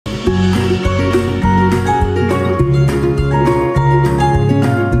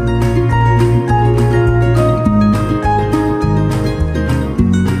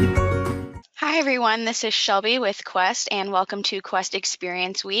this is Shelby with Quest, and welcome to Quest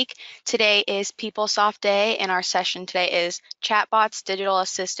Experience Week. Today is PeopleSoft Day, and our session today is Chatbots, Digital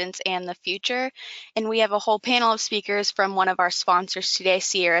Assistants, and the Future. And we have a whole panel of speakers from one of our sponsors today,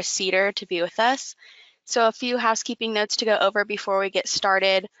 Sierra Cedar, to be with us. So a few housekeeping notes to go over before we get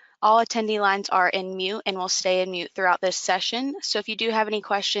started. All attendee lines are in mute and will stay in mute throughout this session. So if you do have any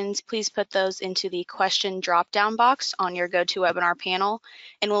questions, please put those into the question drop-down box on your GoToWebinar panel,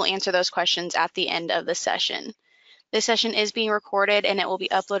 and we'll answer those questions at the end of the session. This session is being recorded and it will be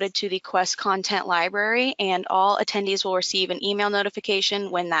uploaded to the Quest content library, and all attendees will receive an email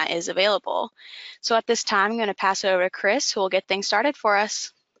notification when that is available. So at this time, I'm going to pass it over to Chris, who will get things started for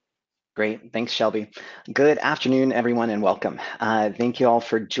us. Great, thanks Shelby. Good afternoon everyone and welcome. Thank you all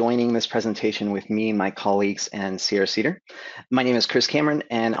for joining this presentation with me, my colleagues, and Sierra Cedar. My name is Chris Cameron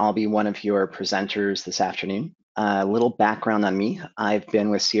and I'll be one of your presenters this afternoon. A little background on me. I've been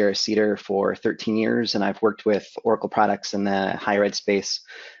with Sierra Cedar for 13 years and I've worked with Oracle products in the higher ed space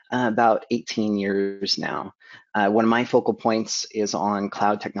about 18 years now. One of my focal points is on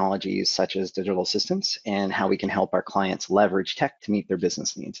cloud technologies such as digital assistants and how we can help our clients leverage tech to meet their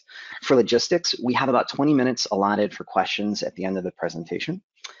business needs. For logistics, we have about 20 minutes allotted for questions at the end of the presentation.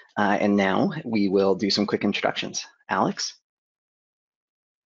 And now we will do some quick introductions. Alex?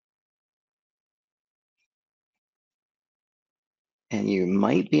 And you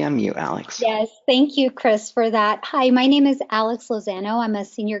might be on mute, Alex. Yes, thank you, Chris, for that. Hi, my name is Alex Lozano. I'm a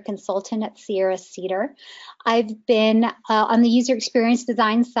senior consultant at Sierra Cedar. I've been on the user experience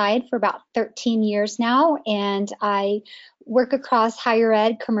design side for about 13 years now, and I work across higher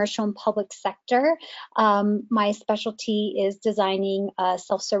ed, commercial, and public sector. My specialty is designing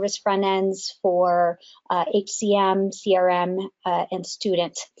self-service front ends for HCM, CRM, and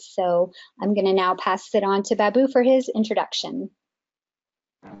student. So I'm going to now pass it on to Babu for his introduction.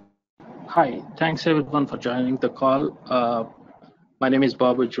 Hi, thanks everyone for joining the call. My name is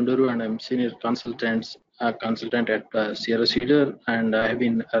Babu Chunduru and I'm senior consultant at Sierra Cedar, and I have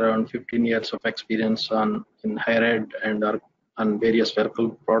been around 15 years of experience in higher ed and on various wearable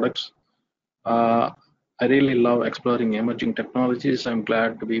products. I really love exploring emerging technologies. I'm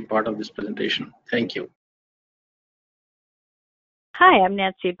glad to be part of this presentation. Thank you. Hi, I'm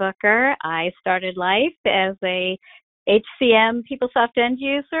Nancy Booker. I started life as a HCM PeopleSoft end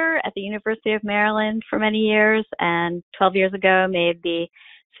user at the University of Maryland for many years, and 12 years ago made the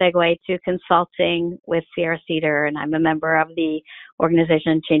segue to consulting with Sierra Cedar, and I'm a member of the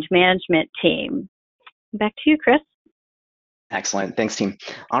organization change management team. Back to you, Chris. Excellent, thanks team.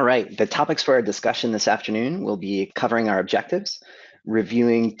 All right, the topics for our discussion this afternoon will be covering our objectives,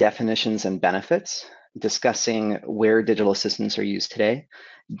 reviewing definitions and benefits, discussing where digital assistants are used today,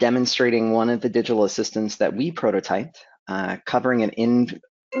 demonstrating one of the digital assistants that we prototyped, covering an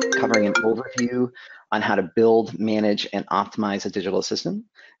overview on how to build, manage, and optimize a digital assistant,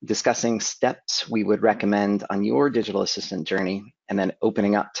 discussing steps we would recommend on your digital assistant journey, and then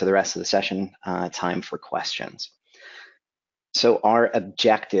opening up to the rest of the session time for questions. So our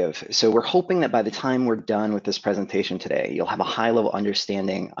objective, so we're hoping that by the time we're done with this presentation today, you'll have a high-level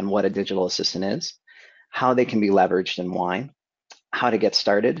understanding on what a digital assistant is, how they can be leveraged and why, how to get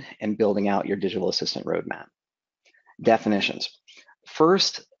started, and building out your digital assistant roadmap. Definitions.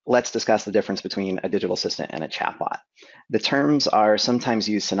 First, let's discuss the difference between a digital assistant and a chatbot. The terms are sometimes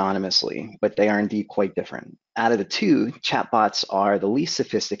used synonymously, but they are indeed quite different. Out of the two, chatbots are the least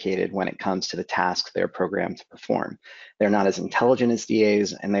sophisticated when it comes to the tasks they're programmed to perform. They're not as intelligent as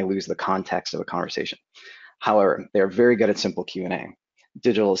DAs, and they lose the context of a conversation. However, they're very good at simple Q&A.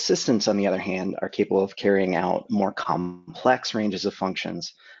 Digital assistants, on the other hand, are capable of carrying out more complex ranges of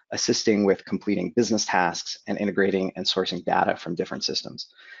functions, assisting with completing business tasks and integrating and sourcing data from different systems.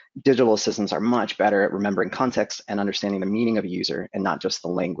 Digital assistants are much better at remembering context and understanding the meaning of a user and not just the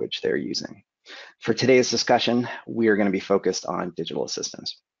language they're using. For today's discussion, we are going to be focused on digital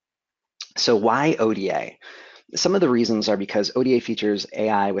assistants. So why ODA? Some of the reasons are because ODA features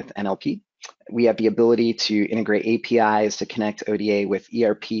AI with NLP. We have the ability to integrate APIs to connect ODA with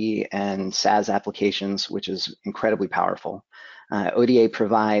ERP and SaaS applications, which is incredibly powerful. ODA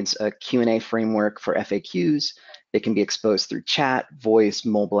provides a Q&A framework for FAQs. They can be exposed through chat, voice,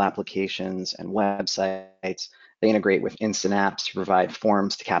 mobile applications, and websites. They integrate with instant apps to provide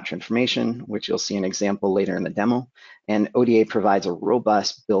forms to capture information, which you'll see an example later in the demo. And ODA provides a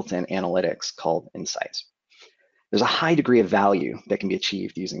robust built-in analytics called Insights. There's a high degree of value that can be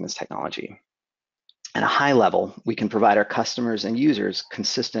achieved using this technology. At a high level, we can provide our customers and users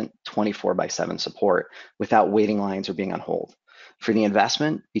consistent 24/7 support without waiting lines or being on hold. For the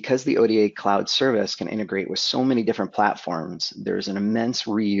investment, because the ODA cloud service can integrate with so many different platforms, there's an immense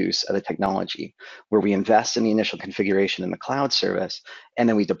reuse of the technology where we invest in the initial configuration in the cloud service, and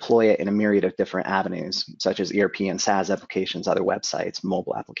then we deploy it in a myriad of different avenues, such as ERP and SaaS applications, other websites,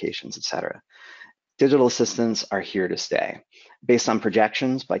 mobile applications, etc. Digital assistants are here to stay. Based on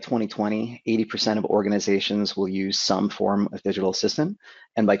projections, by 2020, 80% of organizations will use some form of digital assistant.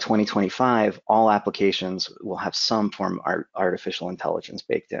 And by 2025, all applications will have some form of artificial intelligence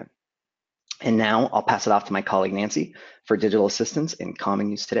baked in. And now I'll pass it off to my colleague, Nancy, for digital assistants in common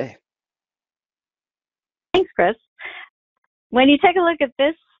use today. Thanks, Chris. When you take a look at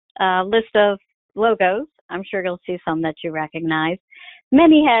this list of logos, I'm sure you'll see some that you recognize.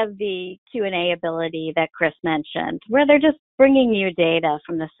 Many have the Q&A ability that Chris mentioned, where they're just bringing you data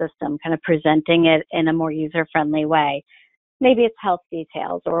from the system, kind of presenting it in a more user-friendly way. Maybe it's health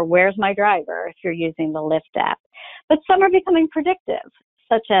details or where's my driver if you're using the Lyft app. But some are becoming predictive,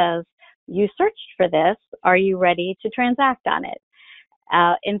 such as you searched for this, are you ready to transact on it?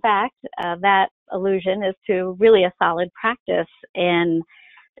 In fact, that allusion is to really a solid practice in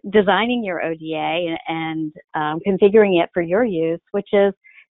designing your ODA and configuring it for your use, which is,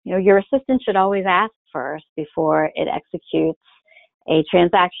 your assistant should always ask first before it executes a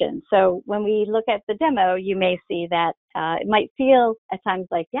transaction. So when we look at the demo, you may see that it might feel at times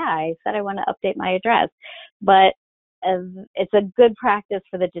like, yeah, I said I want to update my address, but it's a good practice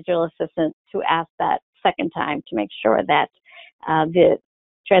for the digital assistant to ask that second time to make sure that the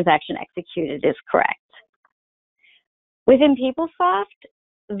transaction executed is correct. Within PeopleSoft,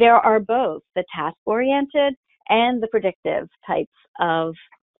 there are both the task-oriented and the predictive types of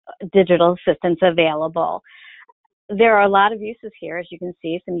digital assistants available. There are a lot of uses here, as you can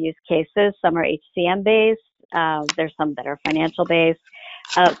see, some use cases. Some are HCM-based. There's some that are financial-based.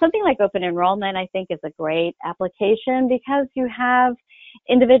 Something like open enrollment, I think, is a great application because you have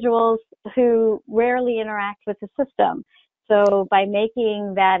individuals who rarely interact with the system. So by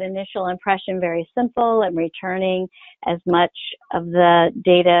making that initial impression very simple and returning as much of the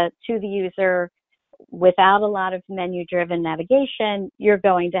data to the user without a lot of menu-driven navigation, you're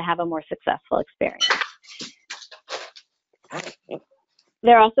going to have a more successful experience.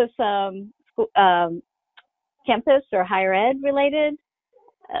 There are also some campus or higher ed related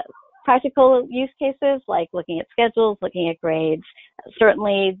practical use cases like looking at schedules, looking at grades.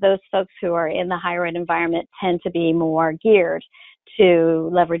 Certainly those folks who are in the higher ed environment tend to be more geared to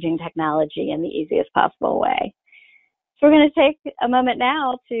leveraging technology in the easiest possible way. So we're going to take a moment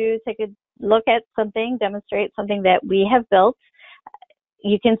now to take a look at something, demonstrate something that we have built.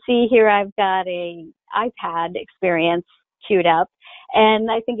 You can see here I've got a iPad experience queued up.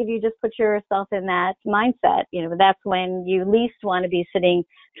 And I think if you just put yourself in that mindset, that's when you least want to be sitting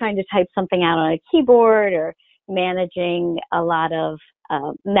trying to type something out on a keyboard or managing a lot of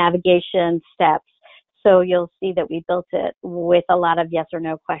navigation steps. So you'll see that we built it with a lot of yes or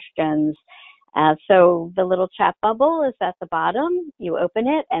no questions. So the little chat bubble is at the bottom. You open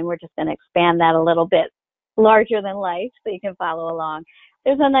it, and we're just going to expand that a little bit larger than life so you can follow along.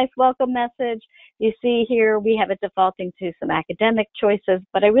 There's a nice welcome message. You see here we have it defaulting to some academic choices,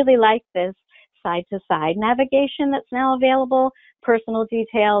 but I really like this side-to-side navigation that's now available. Personal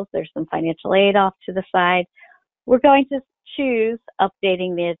details, there's some financial aid off to the side. We're going to choose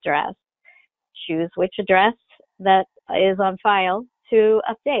updating the address. Choose which address that is on file to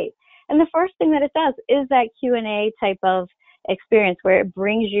update. And the first thing that it does is that Q&A type of experience where it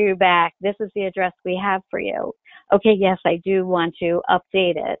brings you back. This is the address we have for you. Okay, yes, I do want to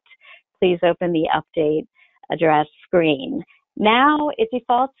update it. Please open the update address screen. Now it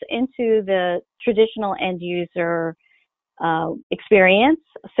defaults into the traditional end user experience.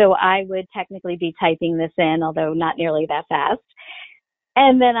 So I would technically be typing this in, although not nearly that fast.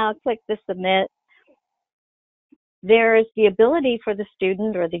 And then I'll click the submit. There's the ability for the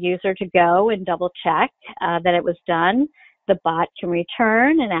student or the user to go and double check that it was done. The bot can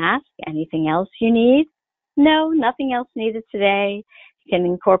return and ask, anything else you need? No, nothing else needed today. You can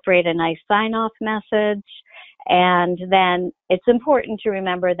incorporate a nice sign-off message. And then it's important to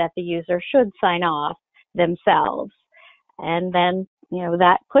remember that the user should sign off themselves. And then,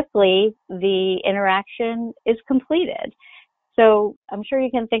 that quickly the interaction is completed. So I'm sure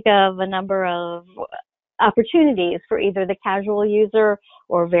you can think of a number of opportunities for either the casual user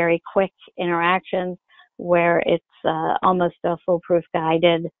or very quick interactions where it's almost a foolproof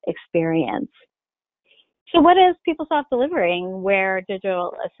guided experience. So what is PeopleSoft delivering where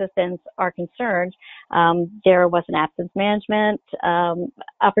digital assistants are concerned? There was an absence management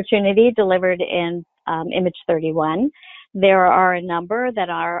opportunity delivered in Image 31. There are a number that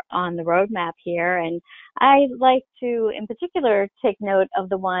are on the roadmap here, and I like to, in particular, take note of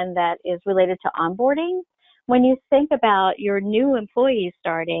the one that is related to onboarding. When you think about your new employees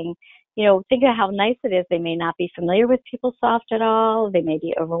starting, think of how nice it is. They may not be familiar with PeopleSoft at all. They may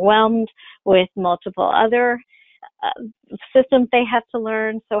be overwhelmed with multiple other systems they have to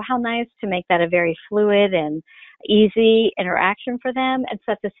learn. So how nice to make that a very fluid and easy interaction for them and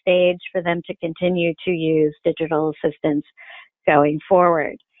set the stage for them to continue to use digital assistants going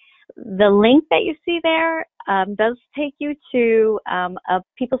forward. The link that you see there does take you to a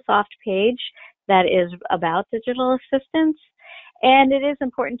PeopleSoft page that is about digital assistants. And it is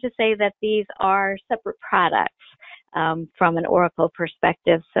important to say that these are separate products from an Oracle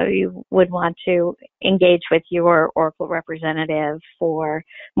perspective, so you would want to engage with your Oracle representative for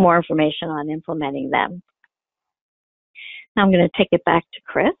more information on implementing them. Now I'm going to take it back to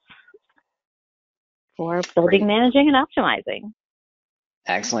Chris for building, Great. managing, and optimizing.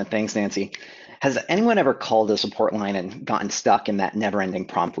 Excellent. Thanks, Nancy. Has anyone ever called a support line and gotten stuck in that never-ending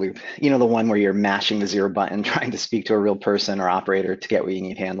prompt loop? The one where you're mashing the 0 button, trying to speak to a real person or operator to get what you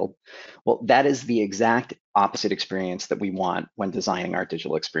need handled. Well, that is the exact opposite experience that we want when designing our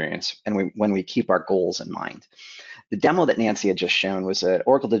digital experience and when we keep our goals in mind. The demo that Nancy had just shown was an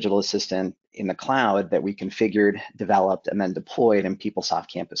Oracle Digital Assistant in the cloud that we configured, developed, and then deployed in PeopleSoft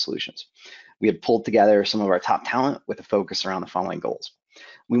Campus Solutions. We had pulled together some of our top talent with a focus around the following goals.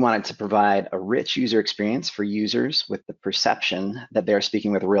 We wanted to provide a rich user experience for users with the perception that they're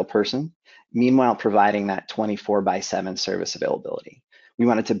speaking with a real person, meanwhile providing that 24/7 service availability. We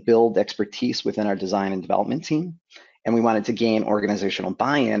wanted to build expertise within our design and development team, and we wanted to gain organizational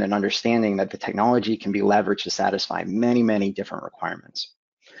buy-in and understanding that the technology can be leveraged to satisfy many, many different requirements.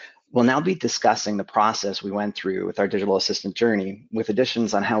 We'll now be discussing the process we went through with our digital assistant journey, with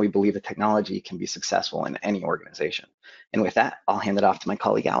additions on how we believe the technology can be successful in any organization. And with that, I'll hand it off to my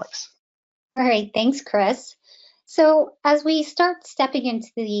colleague, Alex. All right, thanks, Chris. So as we start stepping into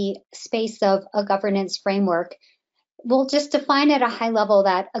the space of a governance framework, we'll just define at a high level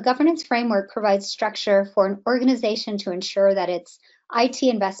that a governance framework provides structure for an organization to ensure that its IT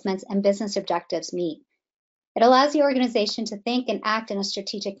investments and business objectives meet. It allows the organization to think and act in a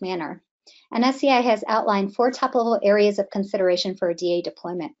strategic manner. And SCI has outlined 4 top-level areas of consideration for a DA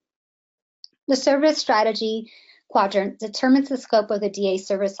deployment. The service strategy quadrant determines the scope of the DA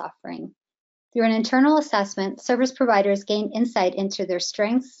service offering. Through an internal assessment, service providers gain insight into their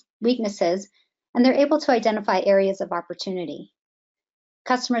strengths, weaknesses, and they're able to identify areas of opportunity.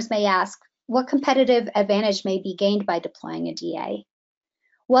 Customers may ask, what competitive advantage may be gained by deploying a DA?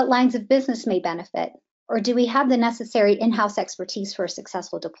 What lines of business may benefit? Or do we have the necessary in-house expertise for a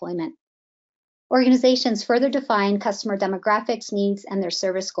successful deployment? Organizations further define customer demographics, needs, and their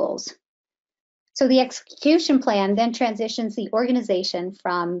service goals. So the execution plan then transitions the organization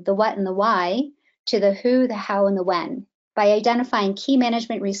from the what and the why to the who, the how, and the when by identifying key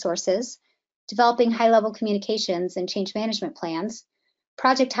management resources, developing high-level communications and change management plans,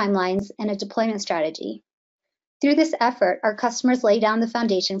 project timelines, and a deployment strategy. Through this effort, our customers lay down the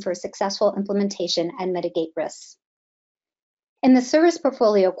foundation for a successful implementation and mitigate risks. In the service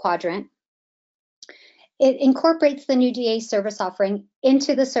portfolio quadrant, it incorporates the new DA service offering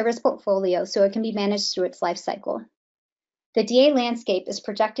into the service portfolio so it can be managed through its life cycle. The DA landscape is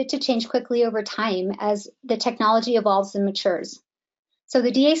projected to change quickly over time as the technology evolves and matures. So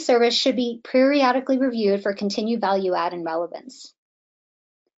the DA service should be periodically reviewed for continued value add and relevance.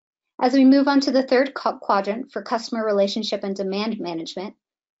 As we move on to the third quadrant for customer relationship and demand management,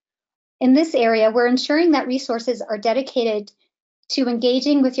 in this area, we're ensuring that resources are dedicated to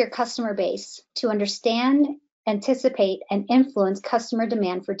engaging with your customer base to understand, anticipate, and influence customer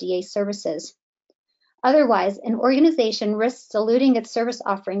demand for DA services. Otherwise, an organization risks diluting its service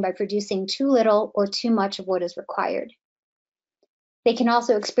offering by producing too little or too much of what is required. They can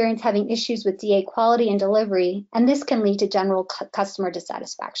also experience having issues with DA quality and delivery, and this can lead to general customer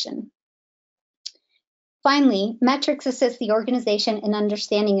dissatisfaction. Finally, metrics assist the organization in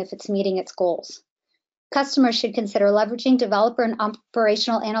understanding if it's meeting its goals. Customers should consider leveraging developer and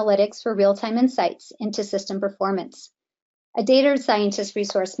operational analytics for real-time insights into system performance. A data scientist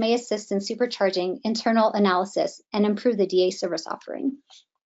resource may assist in supercharging internal analysis and improve the DA service offering.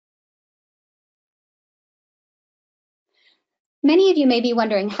 Many of you may be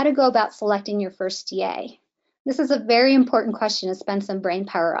wondering how to go about selecting your first DA. This is a very important question to spend some brain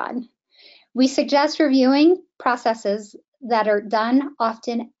power on. We suggest reviewing processes that are done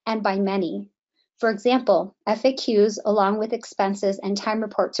often and by many. For example, FAQs along with expenses and time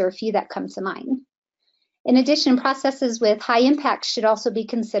reports are a few that come to mind. In addition, processes with high impact should also be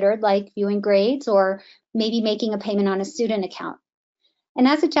considered, like viewing grades or maybe making a payment on a student account. And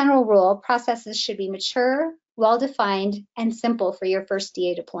as a general rule, processes should be mature, well-defined, and simple for your first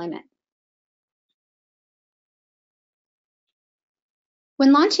DA deployment.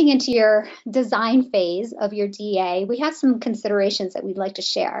 When launching into your design phase of your DA, we have some considerations that we'd like to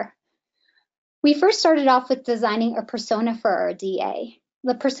share. We first started off with designing a persona for our DA.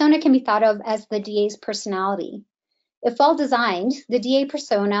 The persona can be thought of as the DA's personality. If well designed, the DA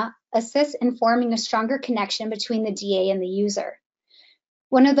persona assists in forming a stronger connection between the DA and the user.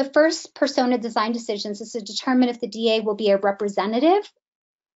 One of the first persona design decisions is to determine if the DA will be a representative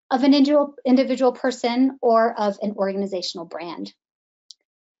of an individual person or of an organizational brand.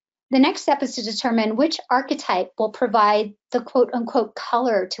 The next step is to determine which archetype will provide the quote-unquote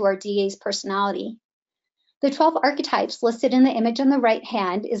color to our DA's personality. The 12 archetypes listed in the image on the right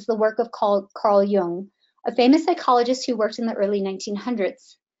hand is the work of Carl Jung, a famous psychologist who worked in the early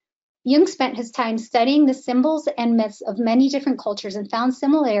 1900s. Jung spent his time studying the symbols and myths of many different cultures and found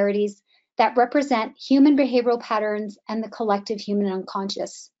similarities that represent human behavioral patterns and the collective human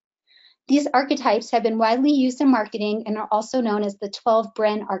unconscious. These archetypes have been widely used in marketing and are also known as the 12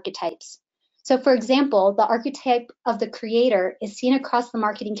 brand archetypes. So for example, the archetype of the creator is seen across the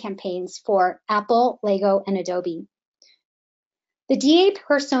marketing campaigns for Apple, Lego, and Adobe. The DA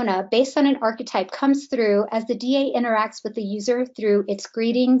persona based on an archetype comes through as the DA interacts with the user through its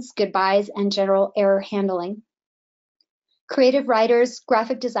greetings, goodbyes, and general error handling. Creative writers,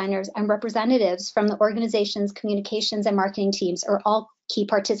 graphic designers, and representatives from the organization's communications and marketing teams are all key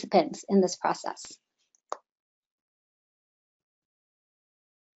participants in this process.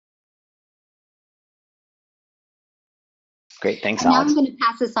 Great, thanks, Now Alex. I'm going to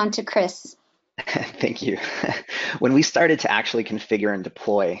pass this on to Chris. Thank you. When we started to actually configure and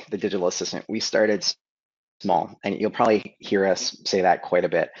deploy the digital assistant, we started small, and you'll probably hear us say that quite a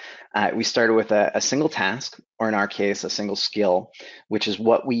bit. We started with a single task, or in our case, a single skill, which is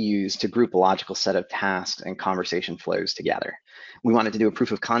what we use to group a logical set of tasks and conversation flows together. We wanted to do a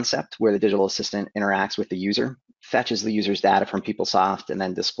proof of concept where the digital assistant interacts with the user, fetches the user's data from PeopleSoft, and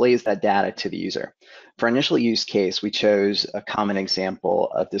then displays that data to the user. For our initial use case, we chose a common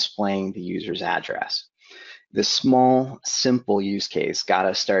example of displaying the user's address. This small, simple use case got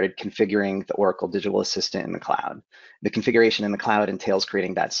us started configuring the Oracle Digital Assistant in the cloud. The configuration in the cloud entails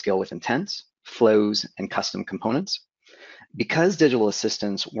creating that skill with intents, flows, and custom components. Because digital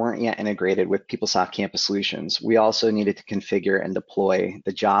assistants weren't yet integrated with PeopleSoft Campus Solutions, we also needed to configure and deploy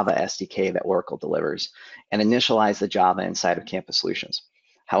the Java SDK that Oracle delivers and initialize the Java inside of Campus Solutions.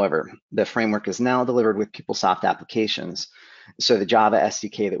 However, the framework is now delivered with PeopleSoft applications, so the Java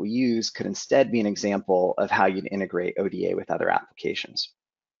SDK that we use could instead be an example of how you'd integrate ODA with other applications.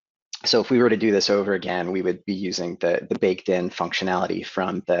 So if we were to do this over again, we would be using the baked-in functionality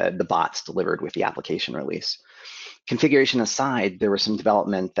from the bots delivered with the application release. Configuration aside, there was some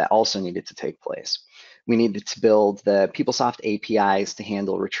development that also needed to take place. We needed to build the PeopleSoft APIs to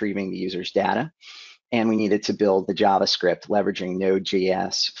handle retrieving the user's data, and we needed to build the JavaScript leveraging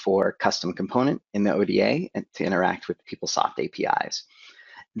Node.js for custom component in the ODA and to interact with the PeopleSoft APIs.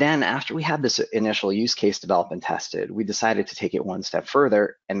 Then after we had this initial use case developed and tested, we decided to take it one step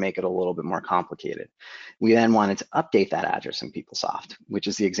further and make it a little bit more complicated. We then wanted to update that address in PeopleSoft, which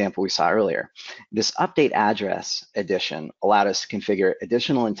is the example we saw earlier. This update address addition allowed us to configure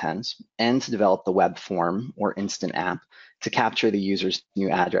additional intents and to develop the web form or instant app to capture the user's new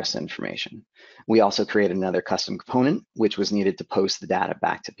address information. We also created another custom component, which was needed to post the data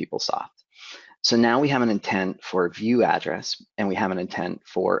back to PeopleSoft. So now we have an intent for view address and we have an intent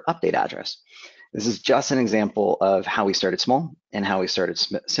for update address. This is just an example of how we started small and how we started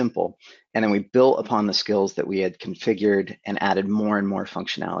simple. And then we built upon the skills that we had configured and added more and more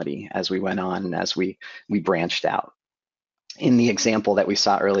functionality as we went on and as we branched out. In the example that we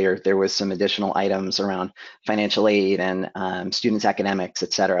saw earlier, there was some additional items around financial aid and students' academics,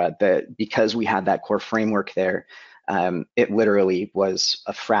 et cetera. But because we had that core framework there, it literally was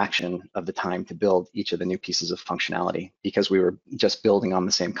a fraction of the time to build each of the new pieces of functionality because we were just building on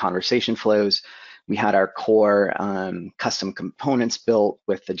the same conversation flows. We had our core custom components built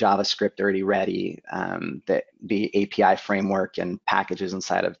with the JavaScript already ready, the API framework and packages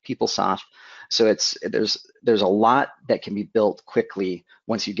inside of PeopleSoft. So there's a lot that can be built quickly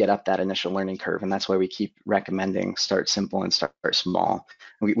once you get up that initial learning curve, and that's why we keep recommending start simple and start small.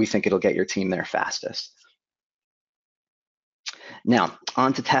 We think it'll get your team there fastest. Now,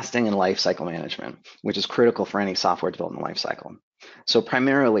 on to testing and lifecycle management, which is critical for any software development lifecycle. So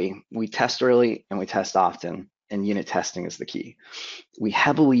primarily, we test early and we test often, and unit testing is the key. We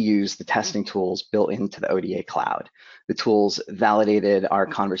heavily use the testing tools built into the ODA cloud. The tools validated our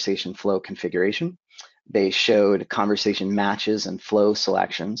conversation flow configuration. They showed conversation matches and flow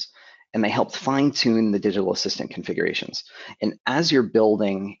selections, and they helped fine-tune the digital assistant configurations. And as you're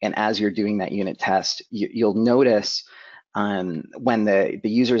building and as you're doing that unit test, you'll notice when the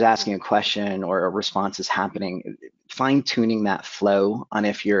user is asking a question or a response is happening, fine-tuning that flow on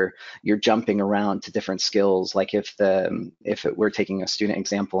if you're jumping around to different skills, like if we're taking a student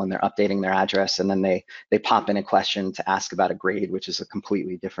example and they're updating their address and then they pop in a question to ask about a grade, which is a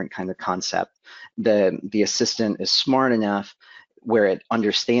completely different kind of concept. The assistant is smart enough where it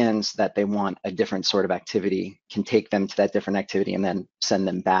understands that they want a different sort of activity, can take them to that different activity and then send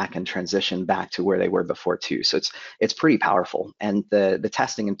them back and transition back to where they were before too. So it's pretty powerful. And the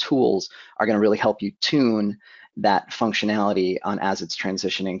testing and tools are going to really help you tune that functionality on as it's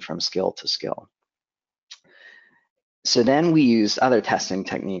transitioning from skill to skill. So then we used other testing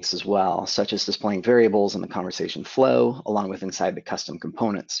techniques as well, such as displaying variables in the conversation flow, along with inside the custom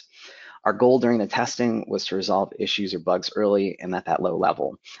components. Our goal during the testing was to resolve issues or bugs early and at that low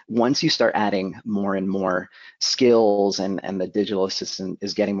level. Once you start adding more and more skills and the digital assistant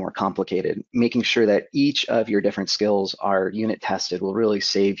is getting more complicated, making sure that each of your different skills are unit tested will really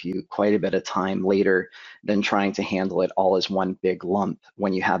save you quite a bit of time later than trying to handle it all as one big lump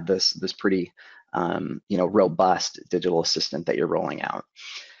when you have this pretty robust digital assistant that you're rolling out.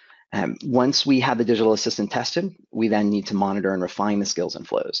 Once we have the digital assistant tested, we then need to monitor and refine the skills and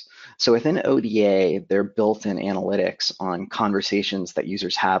flows. So within ODA, there are built-in analytics on conversations that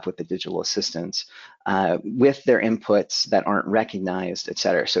users have with the digital assistants with their inputs that aren't recognized, et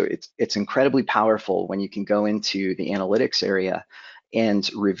cetera. So it's incredibly powerful when you can go into the analytics area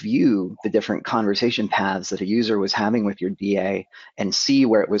and review the different conversation paths that a user was having with your DA and see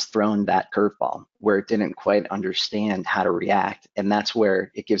where it was thrown that curveball, where it didn't quite understand how to react. And that's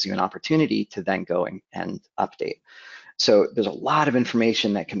where it gives you an opportunity to then go and update. So there's a lot of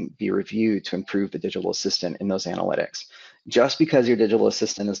information that can be reviewed to improve the digital assistant in those analytics. Just because your digital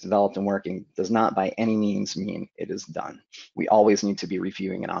assistant is developed and working does not by any means mean it is done. We always need to be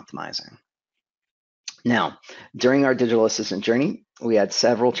reviewing and optimizing. Now, during our digital assistant journey, we had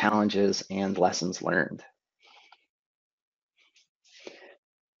several challenges and lessons learned.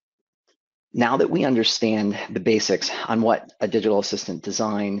 Now that we understand the basics on what a digital assistant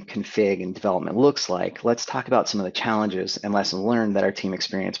design, config, and development looks like, let's talk about some of the challenges and lessons learned that our team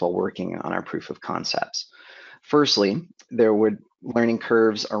experienced while working on our proof of concepts. Firstly, there were learning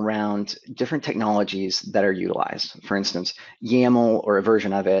curves around different technologies that are utilized. For instance, YAML or a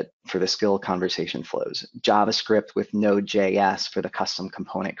version of it for the skill conversation flows, JavaScript with Node.js for the custom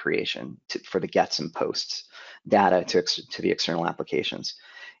component creation for the gets and posts data to the external applications.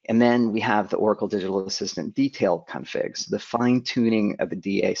 And then we have the Oracle Digital Assistant detailed configs. The fine-tuning of the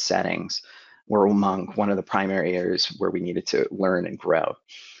DA settings were among one of the primary areas where we needed to learn and grow.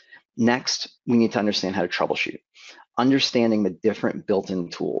 Next, we need to understand how to troubleshoot. Understanding the different built-in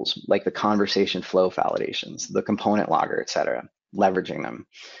tools, like the conversation flow validations, the component logger, et cetera, leveraging them.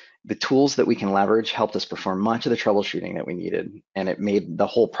 The tools that we can leverage helped us perform much of the troubleshooting that we needed, and it made the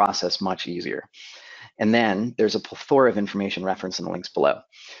whole process much easier. And then there's a plethora of information referenced in the links below.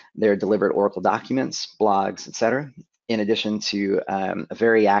 They're delivered Oracle documents, blogs, et cetera, in addition to a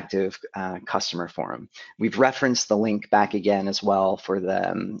very active customer forum. We've referenced the link back again as well for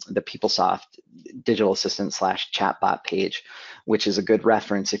the PeopleSoft Digital Assistant / chatbot page, which is a good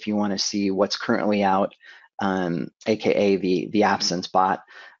reference if you want to see what's currently out, aka the absence bot,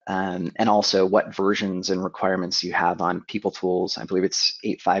 and also what versions and requirements you have on People Tools. I believe it's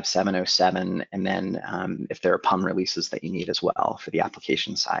 85707, and then if there are PUM releases that you need as well for the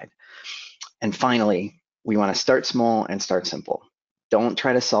application side. And finally, we want to start small and start simple. Don't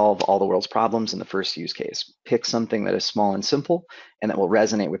try to solve all the world's problems in the first use case. Pick something that is small and simple and that will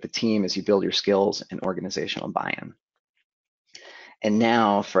resonate with the team as you build your skills and organizational buy-in. And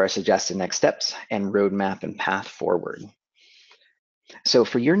now for our suggested next steps and roadmap and path forward. So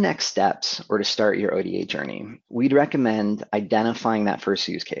for your next steps or to start your ODA journey, we'd recommend identifying that first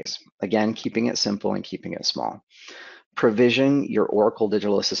use case. Again, keeping it simple and keeping it small. Provision your Oracle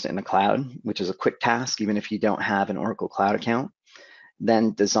Digital Assistant in the cloud, which is a quick task, even if you don't have an Oracle Cloud account.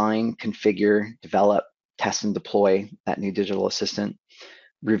 Then design, configure, develop, test, and deploy that new digital assistant.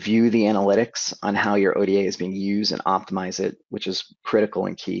 Review the analytics on how your ODA is being used and optimize it, which is critical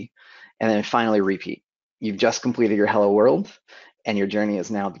and key. And then finally, repeat. You've just completed your Hello World, and your journey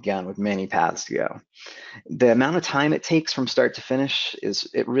has now begun with many paths to go. The amount of time it takes from start to finish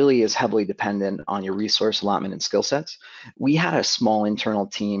it really is heavily dependent on your resource allotment and skill sets. We had a small internal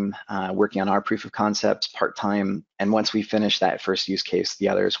team working on our proof of concepts part-time, and once we finished that first use case, the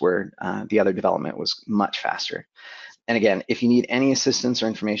other development was much faster. And again, if you need any assistance or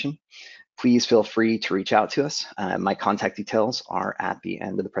information, please feel free to reach out to us. My contact details are at the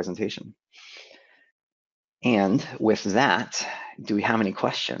end of the presentation. And with that, do we have any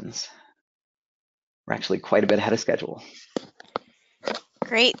questions? We're actually quite a bit ahead of schedule.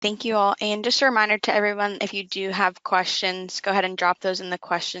 Great, thank you all. And just a reminder to everyone, if you do have questions, go ahead and drop those in the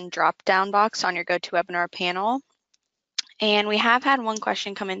question drop-down box on your GoToWebinar panel. And we have had one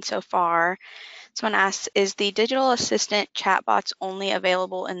question come in so far. Someone asks, is the digital assistant chatbots only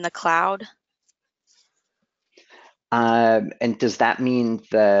available in the cloud? And does that mean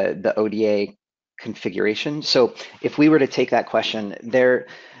the ODA configuration? So if we were to take that question,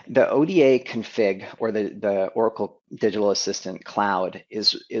 the ODA config, or the Oracle Digital Assistant Cloud,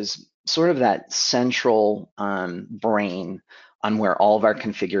 is sort of that central brain on where all of our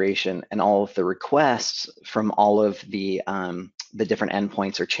configuration and all of the requests from all of the different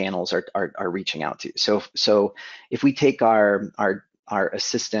endpoints or channels are reaching out to. So if we take our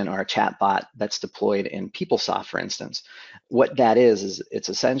assistant, our chatbot that's deployed in PeopleSoft, for instance, what that is it's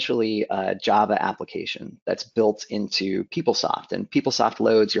essentially a Java application that's built into PeopleSoft. And PeopleSoft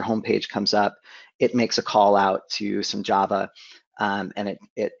loads, your homepage comes up, it makes a call out to some Java, and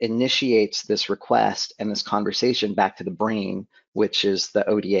it initiates this request and this conversation back to the brain, which is the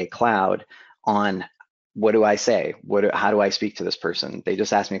ODA cloud, on what do I say? How do I speak to this person? They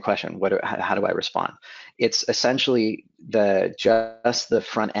just asked me a question. How do I respond? It's essentially just the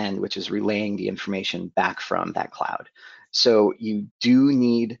front end, which is relaying the information back from that cloud. So you do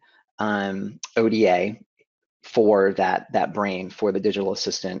need ODA for that brain, for the digital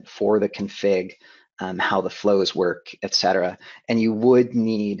assistant, for the config, how the flows work, etc. And you would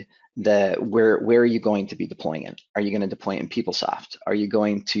need where are you going to be deploying it? Are you going to deploy it in PeopleSoft? Are you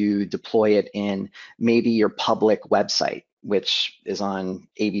going to deploy it in maybe your public website, which is on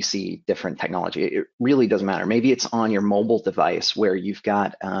ABC, different technology? It really doesn't matter. Maybe it's on your mobile device where you've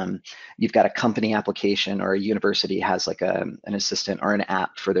got a company application, or a university has like an assistant or an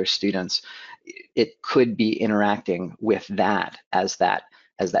app for their students. It could be interacting with that as that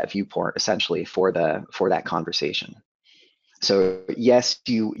viewport, essentially, for that conversation. So yes,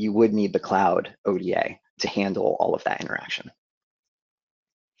 you would need the cloud ODA to handle all of that interaction.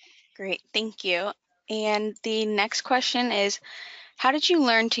 Great, thank you. And the next question is, how did you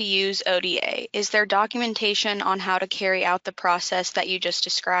learn to use ODA? Is there documentation on how to carry out the process that you just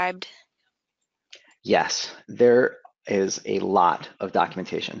described? Yes, there is a lot of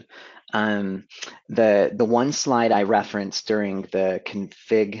documentation. The one slide I referenced during the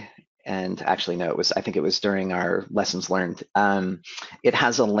config, and actually no, I think it was during our lessons learned. It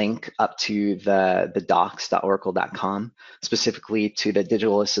has a link up to the docs.oracle.com, specifically to the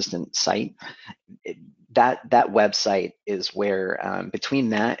digital assistant site. That website is where,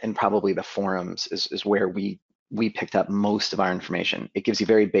 between that and probably the forums, is where we picked up most of our information. It gives you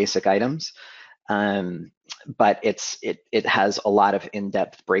very basic items. But it has a lot of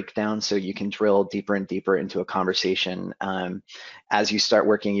in-depth breakdown, so you can drill deeper and deeper into a conversation. As you start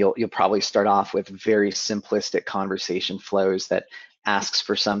working, you'll probably start off with very simplistic conversation flows that asks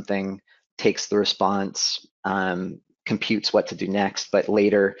for something, takes the response, computes what to do next. But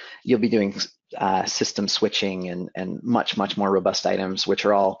later, you'll be doing system switching and much more robust items, which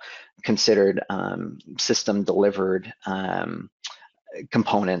are all considered system delivered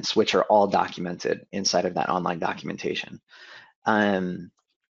components, which are all documented inside of that online documentation. Let's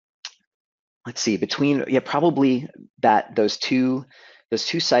see, probably those two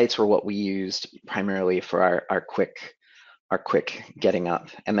sites were what we used primarily for our quick getting up,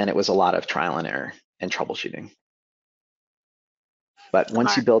 and then it was a lot of trial and error and troubleshooting. But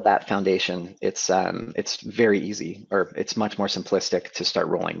once you build that foundation, it's very easy, or it's much more simplistic to start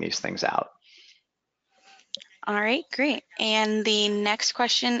rolling these things out. All right, great. And the next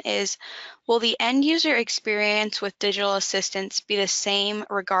question is, will the end user experience with digital assistants be the same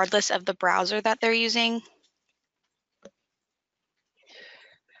regardless of the browser that they're using?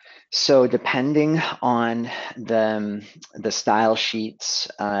 So depending on the style sheets,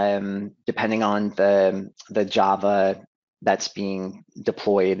 depending on the Java that's being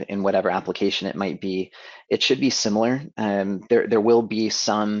deployed in whatever application it might be, it should be similar. There will be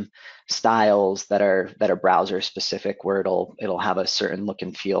some styles that are browser specific, where it'll have a certain look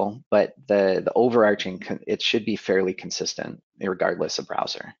and feel, but the overarching, it should be fairly consistent regardless of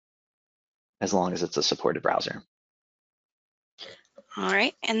browser, as long as it's a supported browser. All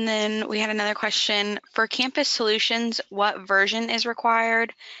right, and then we had another question. For campus solutions, what version is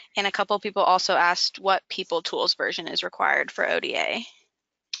required? And a couple of people also asked what People Tools version is required for ODA.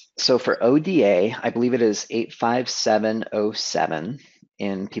 So for ODA, I believe it is 85707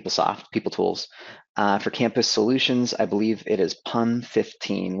 in PeopleSoft, People Tools. For Campus Solutions, I believe it is PUN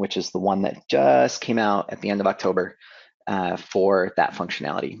 15, which is the one that just came out at the end of October for that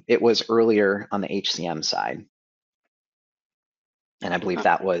functionality. It was earlier on the HCM side. And I believe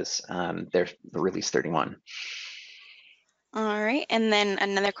that was their release 31. All right, and then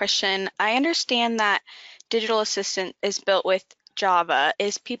another question. I understand that Digital Assistant is built with Java.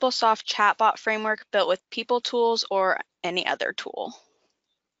 Is PeopleSoft Chatbot Framework built with People Tools or any other tool?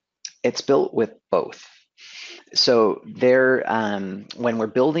 It's built with both. So there, when we're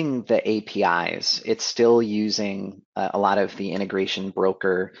building the APIs, it's still using a lot of the integration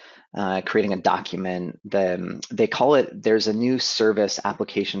broker, creating a document. They call it, there's a new service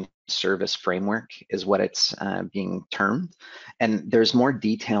application service framework is what it's being termed. And there's more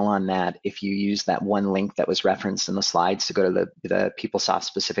detail on that if you use that one link that was referenced in the slides to go to the PeopleSoft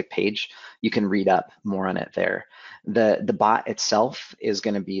specific page. You can read up more on it there. The bot itself is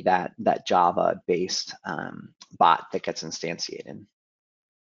going to be that Java based bot that gets instantiated.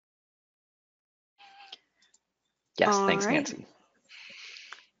 Yes, All thanks, right. Nancy.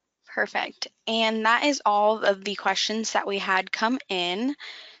 Perfect. And that is all of the questions that we had come in.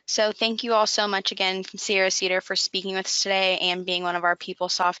 So thank you all so much again from Sierra Cedar for speaking with us today and being one of our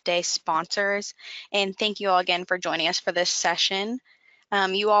PeopleSoft Day sponsors. And thank you all again for joining us for this session.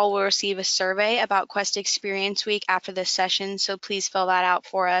 You all will receive a survey about Quest Experience Week after this session, so please fill that out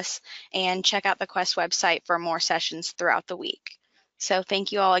for us and check out the Quest website for more sessions throughout the week. So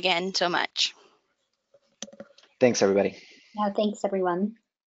thank you all again so much. Thanks, everybody. Yeah, thanks, everyone.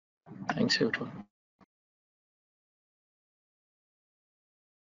 Thanks, everyone.